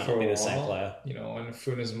 He's out for a while. The same player. And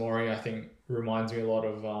Funes Mori, I think, reminds me a lot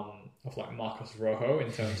of like Marcos Rojo in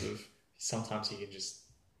terms of sometimes he can just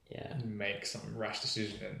make some rash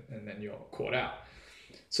decision and then you're caught out.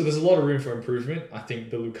 So there's a lot of room for improvement. I think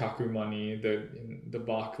the Lukaku money, the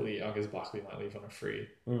Barkley, I guess Barkley might leave on a free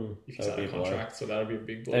if he's out of contract, so that'll be a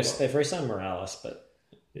big blow. They've re-signed Morales, but.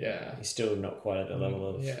 Yeah. He's still not quite at the level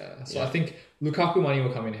of... Yeah. So I think Lukaku money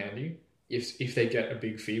will come in handy if they get a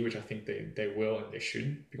big fee, which I think they will and they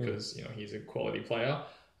should, because, you know, he's a quality player.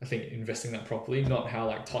 I think investing that properly, not how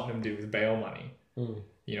like Tottenham did with Bale money.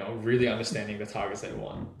 You know, really understanding the targets they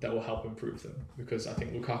want, that will help improve them, because I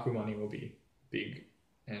think Lukaku money will be big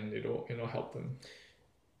and it'll help them.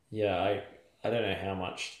 Yeah, I don't know how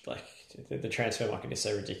much, like, the transfer market is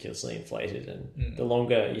so ridiculously inflated, and the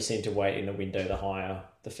longer you seem to wait in the window, the higher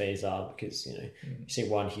the fees are, because, you know, you see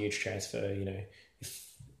one huge transfer, you know, if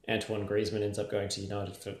Antoine Griezmann ends up going to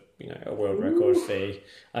United for, you know, a world record fee.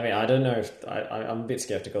 I mean, I don't know if... I'm a bit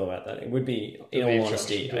sceptical about that. It would be, in all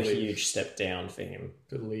honesty, a huge step down for him.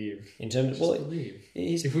 Believe. In terms of... Well, believe.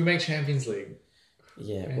 If we make Champions League...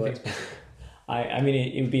 Yeah, well... I mean,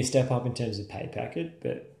 it would be a step up in terms of pay packet,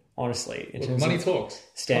 but honestly... in terms money of talks.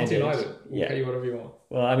 Standard. United. We'll pay you whatever you want.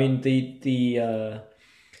 Well, I mean, the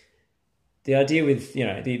idea with, you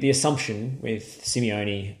know, the assumption with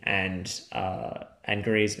Simeone and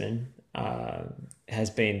Griezmann has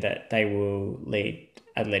been that they will lead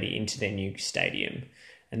Atleti into their new stadium,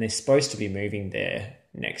 and they're supposed to be moving there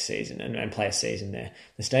next season and play a season there.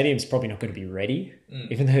 The stadium's probably not going to be ready,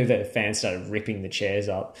 even though the fans started ripping the chairs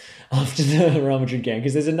up after the Real Madrid game,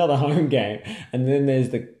 because there's another home game, and then there's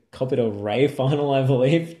the Copa del Rey final, I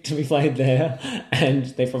believe, to be played there, and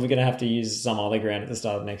they're probably going to have to use some other ground at the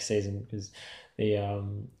start of next season, because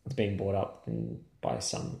it's being bought up by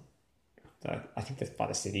some... I think that's by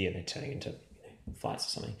the city, and they're turning into, you know, fights or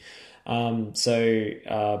something.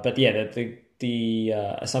 But yeah, the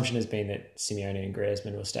assumption has been that Simeone and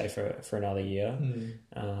Griezmann will stay for another year.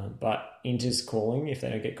 But Inter's calling if they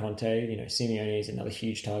don't get Conte. You know, Simeone is another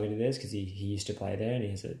huge target of theirs, because he used to play there, and he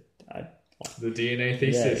has the DNA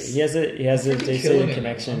thesis. Yeah, he has a decent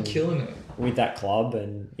connection. I'm killing it with that club,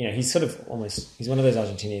 and, you know, he's sort of he's one of those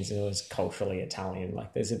Argentinians who is culturally Italian.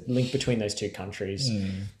 Like, there's a link between those two countries,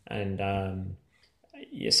 and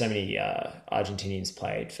so many Argentinians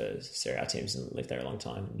played for Serie A teams and lived there a long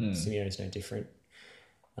time. Simeone's no different.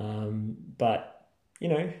 But, you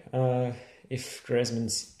know, if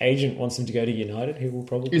Griezmann's agent wants him to go to United, he will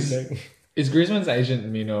probably go. Is Griezmann's agent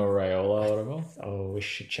Mino Raiola or whatever? Oh, we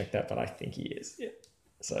should check that, but I think he is. Yeah.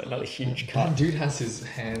 So another huge cut. That dude has his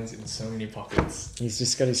hands in so many pockets. He's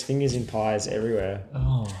just got his fingers in pies everywhere.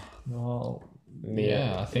 Oh, well,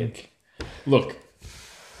 yeah, I think... Look,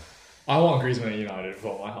 I want Griezmann at United with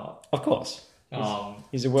all my heart. Of course.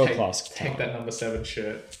 He's a world-class Take that number 7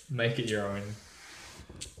 shirt, make it your own.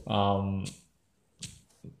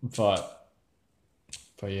 But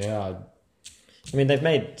yeah... I mean, they've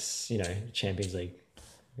made, you know, Champions League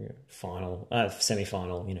final,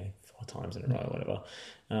 semi-final, you know, 4 times in a row or whatever.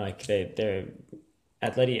 Like, they're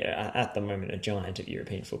Atleti at the moment a giant of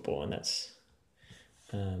European football, and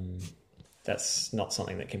that's not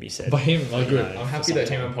something that can be said. By him, like, good. I'm happy that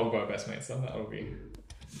him and Pogba are best mates. So that would be,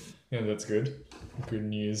 you know, that's good. Good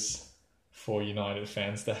news for United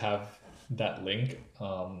fans to have that link.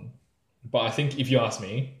 But I think, if you ask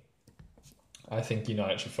me, I think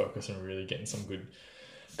United should focus on really getting some good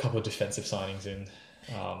couple of defensive signings in.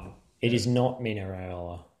 It is not Mino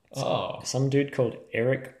Raiola. Some dude called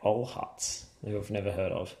Eric Olhartz, who I've never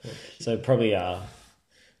heard of. Okay. So probably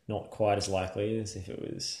not quite as likely as if it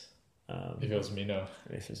was... if it was Mino.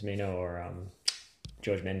 If it was Mino or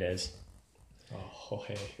George Mendes. Oh,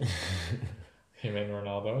 hey. Him and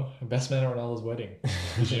Ronaldo. Best man at Ronaldo's wedding.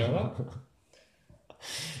 Did you know that?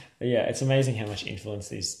 Yeah, it's amazing how much influence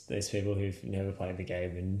these people who've never played the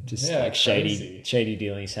game and just crazy. shady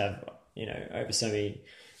dealings have, you know, over so many.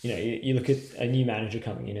 You know, you look at a new manager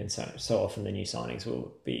coming in, and so often the new signings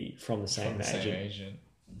will be from the same agent.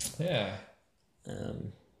 Yeah.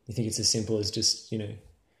 You think it's as simple as just, you know,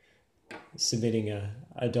 submitting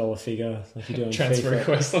a dollar figure like you do on transfer FIFA.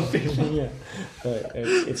 request on FIFA. Yeah, but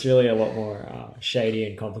it's really a lot more shady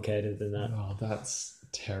and complicated than that. Oh, that's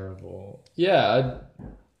terrible. Yeah.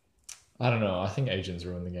 I don't know. I think agents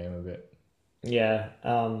ruin the game a bit. Yeah,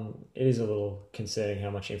 it is a little concerning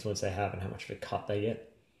how much influence they have and how much of a cut they get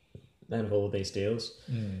out of all of these deals.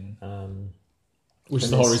 Which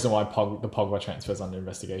is the whole reason why the Pogba transfer is under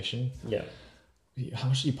investigation. Yeah. How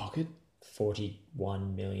much did he pocket?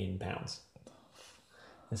 £41 million.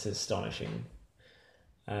 This is astonishing.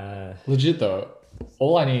 Legit though,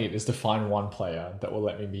 all I need is to find one player that will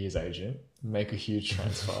let me be his agent, make a huge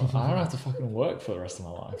transfer. I don't have to fucking work for the rest of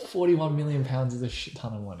my life. £41 million is a shit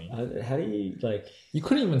ton of money. How do you, like... You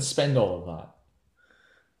couldn't even spend all of that.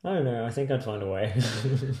 I don't know. I think I'd find a way.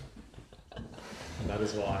 And that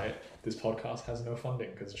is why this podcast has no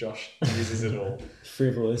funding, because Josh uses it all.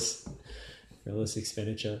 Frivolous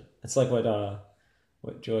expenditure. It's like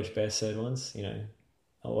what George Best said once, you know,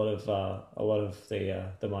 a lot of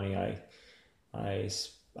the money I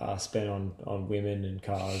spent on women and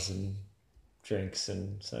cars and drinks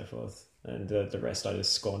and so forth, and the rest I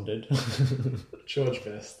just squandered. George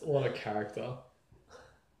Best, what a character.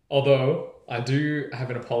 Although I do have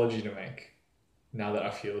an apology to make now that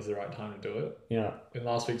I feel is the right time to do it. Yeah. In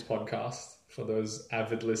last week's podcast, for those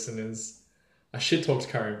avid listeners, I shit talked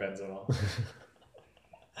Karim Benzema.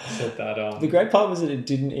 Said that the great part was that it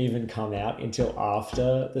didn't even come out until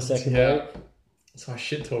after the second leg. So I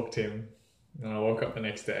shit talked him, and I woke up the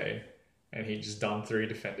next day, and he just done 3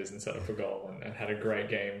 defenders and set up a goal and had a great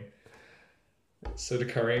game. So to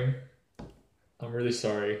Karim, I'm really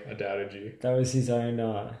sorry I doubted you. That was his own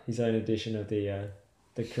edition of the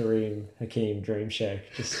Kareem Hakeem Dream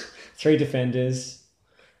Shake. Just 3 defenders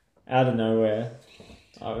out of nowhere.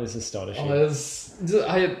 I was astonishing.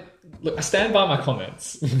 I stand by my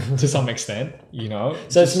comments to some extent, you know.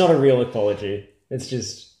 So it's not a real apology. It's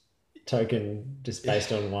just token, just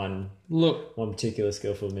based on one particular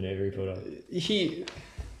skillful maneuver he put up.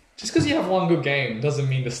 Just because you have one good game doesn't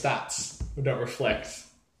mean the stats don't reflect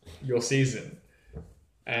your season.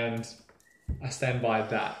 And I stand by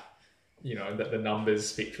that, you know, that the numbers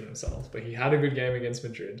speak for themselves. But he had a good game against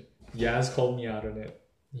Madrid. Yaz called me out on it.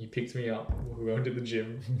 He picked me up. We went to the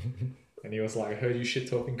gym. And he was like, I heard you shit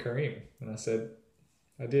talking Kareem. And I said,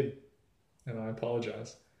 I did. And I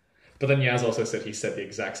apologize. But then Yaz also said he said the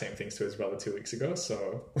exact same things to his brother 2 weeks ago.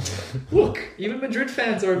 So, look, even Madrid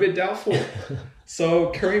fans are a bit doubtful.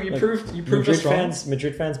 So, Kareem, you proved us wrong.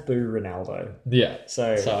 Madrid fans boo Ronaldo. Yeah.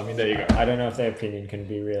 So, I mean, there you go. I don't know if their opinion can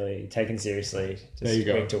be really taken seriously just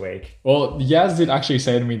week to week. Well, Yaz did actually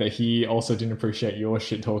say to me that he also didn't appreciate your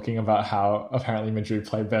shit talking about how apparently Madrid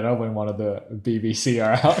played better when one of the BBC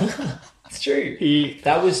are out. It's true. He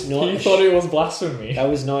thought it was blasphemy. That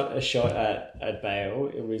was not a shot at Bale.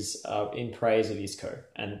 It was in praise of Isco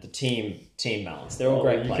and the team balance. They're all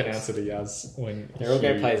great players. You can answer to Yaz when they're all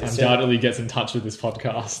great players. Undoubtedly gets in touch with this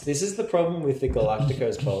podcast. This is the problem with the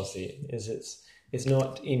Galacticos policy. Is it's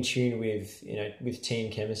not in tune with with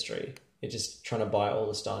team chemistry. It's just trying to buy all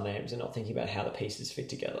the star names and not thinking about how the pieces fit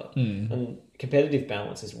together. And competitive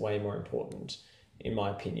balance is way more important, in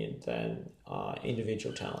my opinion, than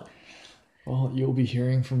individual talent. Well, you'll be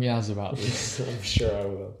hearing from Yaz about this. I'm sure I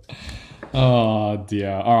will. Oh,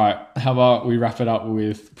 dear. All right. How about we wrap it up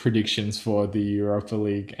with predictions for the Europa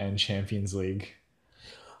League and Champions League?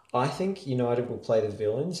 I think United will play the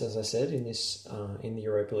villains, as I said, in the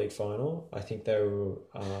Europa League final. I think they will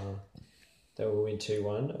win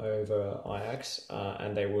 2-1 over Ajax,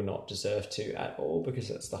 and they will not deserve to at all because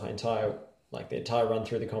that's the entire run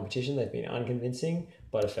through the competition. They've been unconvincing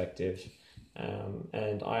but effective.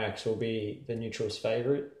 And Ajax will be the neutrals'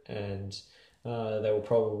 favourite, and they will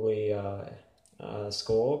probably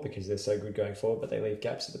score because they're so good going forward, but they leave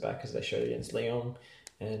gaps at the back as they showed against Lyon,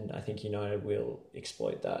 and I think United will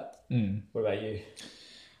exploit that. What about you?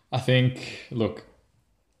 I think, look,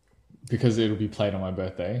 because it'll be played on my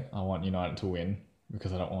birthday, I want United to win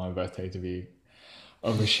because I don't want my birthday to be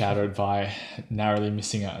overshadowed by narrowly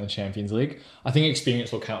missing out in the Champions League. I think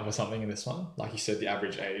experience will count for something in this one. Like you said, the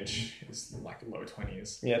average age is like low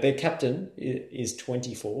 20s. Yeah, their captain is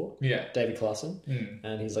 24. Yeah. David Klaassen.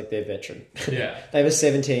 And he's like their veteran. Yeah. They have a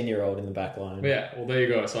 17-year-old in the back line. Yeah, well, there you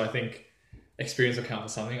go. So I think experience will count for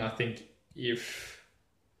something. I think if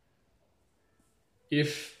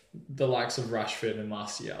the likes of Rashford and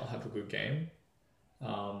Martial have a good game,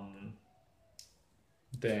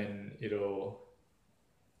 then it'll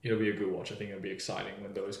be a good watch. I think it'll be exciting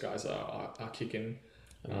when those guys are kicking.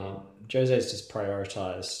 Jose's just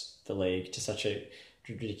prioritised the league to such a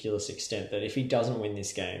ridiculous extent that if he doesn't win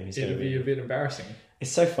this game, it'll be a bit embarrassing.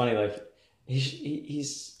 It's so funny. Like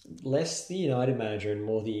he's less the United manager and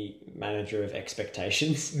more the manager of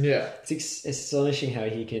expectations. Yeah, it's astonishing how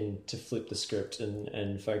he can to flip the script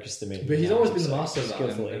and focus the meeting. But he's always been the master of that,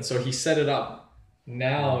 and so he set it up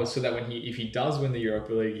now so that if he does win the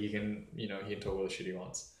Europa League, he can talk all the shit he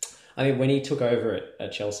wants. I mean, when he took over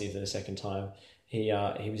at Chelsea for the second time, he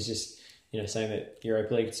was just saying that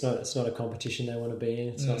Europa League it's not a competition they want to be in.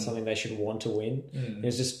 It's not something they should want to win. He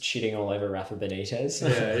was just shitting all over Rafa Benitez.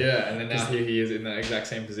 Yeah, and then now here he is in that exact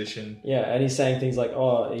same position. Yeah, and he's saying things like,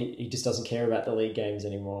 "Oh, he just doesn't care about the league games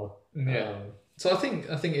anymore." Yeah. So I think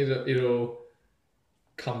it'll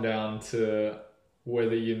come down to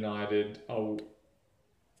whether United are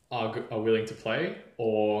willing to play,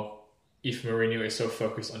 or if Mourinho is so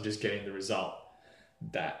focused on just getting the result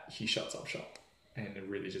that he shuts up shop and it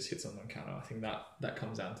really just hits on one counter. I think that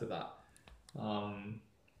comes down to that.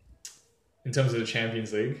 In terms of the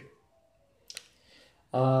Champions League,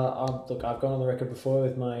 look, I've gone on the record before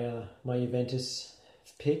with my Juventus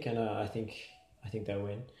pick, and I think they'll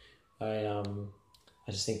win.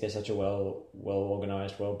 I just think they're such a well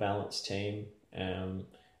organized, well balanced team, and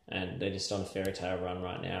they're just on a fairy tale run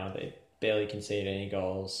right now. They barely concede any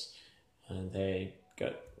goals, and they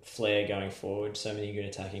got flair going forward. So many good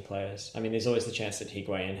attacking players. I mean, there's always the chance that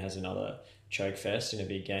Higuain has another choke fest in a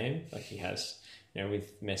big game, like he has,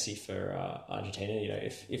 with Messi for Argentina.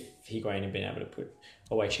 If Higuain had been able to put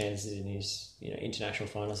away chances in his international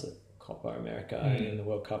finals at Copa America and in the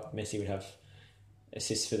World Cup, Messi would have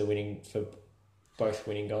assists for both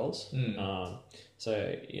winning goals.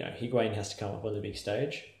 So Higuain has to come up on the big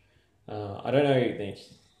stage. I don't know.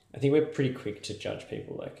 I think we're pretty quick to judge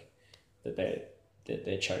people like that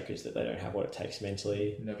they're chokers, that they don't have what it takes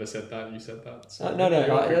mentally. Never said that. You said that. So no,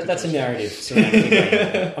 that's a narrative surrounding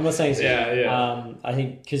Higuain. I'm not saying so. Yeah. I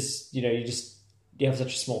think because you have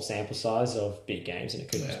such a small sample size of big games, and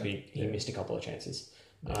it could just be he missed a couple of chances.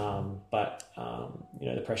 But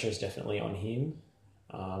the pressure is definitely on him.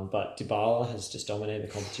 But Dybala has just dominated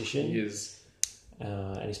the competition. He is.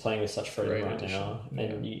 And he's playing with such freedom right now.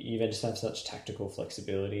 And Juventus have such tactical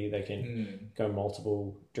flexibility. They can go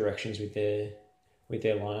multiple directions with their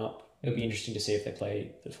lineup. It'll be interesting to see if they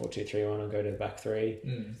play the 4-2-3-1 or go to the back three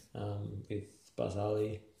with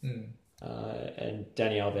Barzali. And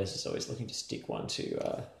Dani Alves is always looking to stick one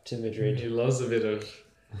to Madrid. He loves a bit of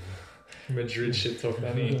Madrid shit talk,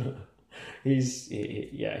 doesn't he?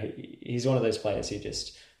 He's one of those players who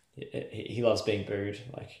just he loves being booed.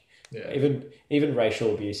 Even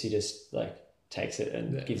racial abuse, he just takes it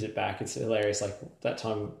and gives it back. It's hilarious. Like that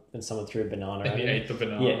time when someone threw a banana at him. He ate the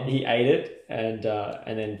banana. Yeah, he ate it and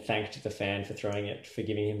then thanked the fan for throwing it, for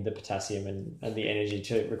giving him the potassium and the energy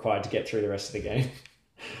required to get through the rest of the game.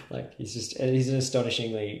 He's an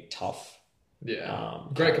astonishingly tough.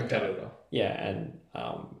 Great competitor. He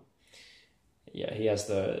has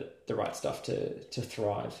the right stuff to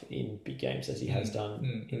thrive in big games, as he has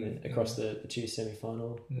done across the two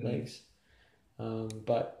semi-final legs.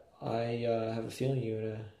 But I have a feeling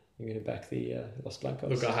you're gonna back the Los Blancos.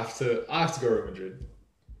 Look, I have to go Real Madrid.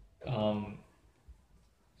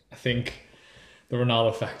 I think the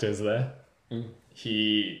Ronaldo factor is there.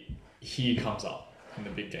 He comes up in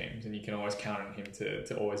the big games, and you can always count on him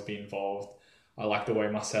to always be involved. I like the way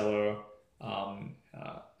Marcelo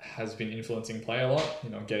has been influencing play a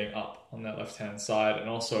lot, getting up on that left-hand side. And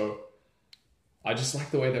also, I just like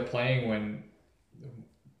the way they're playing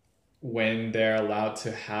when they're allowed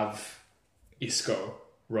to have Isco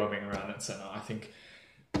roaming around at centre. I think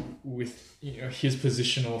with his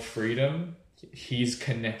positional freedom, he's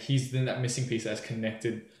in that missing piece that's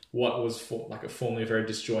connected what was formerly a very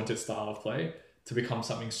disjointed style of play to become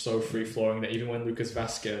something so free-flowing that even when Lucas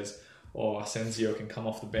Vazquez or Asensio can come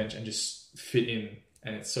off the bench and just fit in,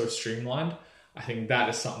 and it's so streamlined. I think that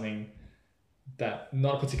is something that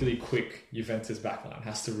not a particularly quick Juventus backline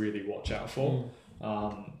has to really watch out for.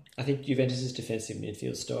 I think Juventus's defensive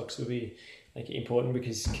midfield stocks will be important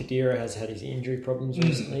because Khedira has had his injury problems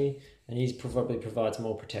recently, and he probably provides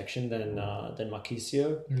more protection than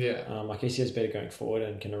Marquisio. Marquisio's better going forward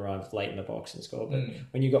and can arrive late in the box and score. But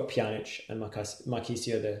when you've got Pjanic and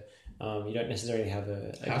Marquisio there, you don't necessarily have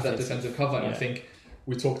that defensive cover. And I think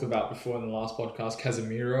we talked about before in the last podcast,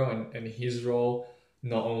 Casemiro and his role,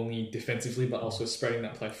 not only defensively, but also spreading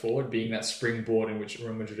that play forward, being that springboard in which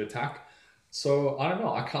Real Madrid attack. So I don't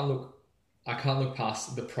know. I can't look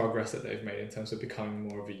past the progress that they've made in terms of becoming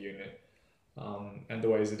more of a unit, and the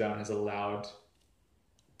way Zidane has allowed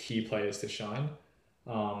key players to shine.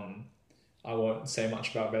 I won't say much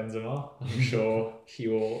about Benzema. I'm sure he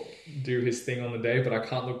will do his thing on the day, but I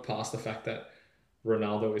can't look past the fact that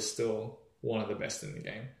Ronaldo is still one of the best in the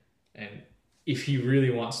game. And if he really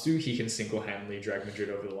wants to, he can single-handedly drag Madrid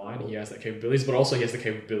over the line. He has that capabilities, but also he has the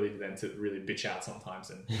capability then to really bitch out sometimes.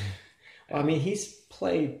 And I mean, he's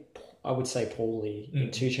played, I would say, poorly in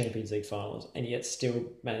 2 Champions League finals, and yet still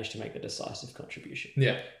managed to make the decisive contribution.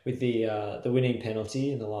 With the winning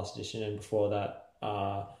penalty in the last edition, and before that,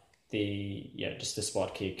 just the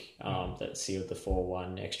spot kick that sealed the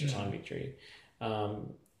 4-1 extra time victory.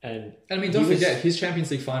 And I mean, don't forget his Champions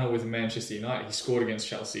League final with Manchester United. He scored against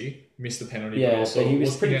Chelsea, missed the penalty, but also he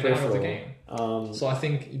was pretty out of the game. So I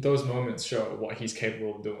think those moments show what he's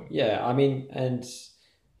capable of doing. Yeah, I mean, and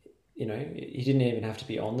he didn't even have to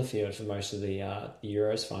be on the field for most of the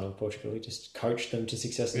Euros final of Portugal. He just coached them to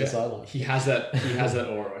success on the sideline. He has that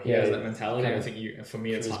aura. He has that mentality. I think for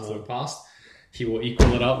me, it's hard to look past. He will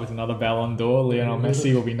equal it up with another Ballon d'Or. Lionel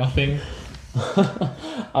Messi will be nothing.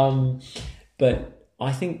 But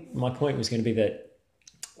I think my point was going to be that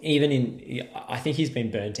I think he's been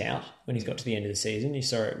burnt out when he's got to the end of the season. You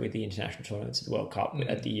saw it with the international tournaments, the World Cup,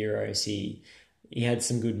 at the Euros. he had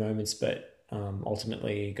some good moments, but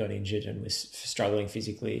ultimately got injured and was struggling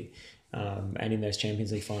physically. And in those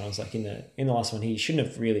Champions League finals, like in the last one, he shouldn't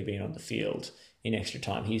have really been on the field in extra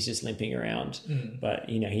time. He was just limping around, but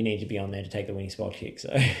he needed to be on there to take the winning spot kick.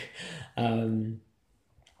 So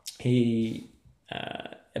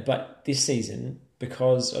but this season,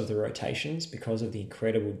 because of the rotations, because of the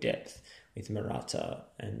incredible depth with Morata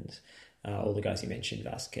and all the guys you mentioned,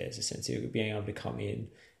 Vasquez, Asensio, being able to come in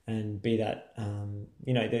and be that,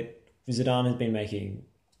 that Zidane has been making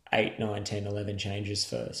 8, 9, 10, 11 changes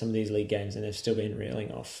for some of these league games, and they've still been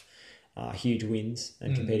reeling off huge wins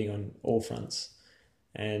and competing on all fronts.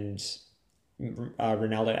 And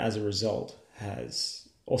Ronaldo, as a result, has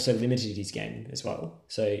also limited his game as well.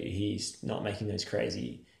 So he's not making those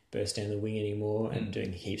crazy bursts down the wing anymore and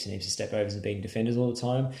doing heaps and heaps of step overs and being defenders all the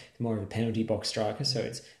time. He's more of a penalty box striker, so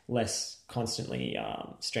it's less constantly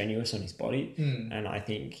strenuous on his body. And I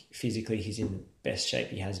think physically he's in the best shape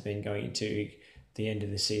he has been going into the end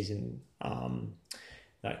of the season.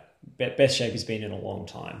 Best shape he's been in a long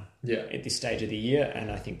time at this stage of the year,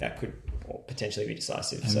 and I think that could potentially be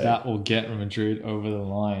decisive. And that will get Madrid over the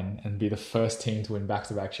line and be the first team to win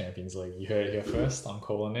back-to-back Champions League. You heard it here first. I'm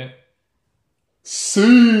calling it.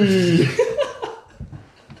 See.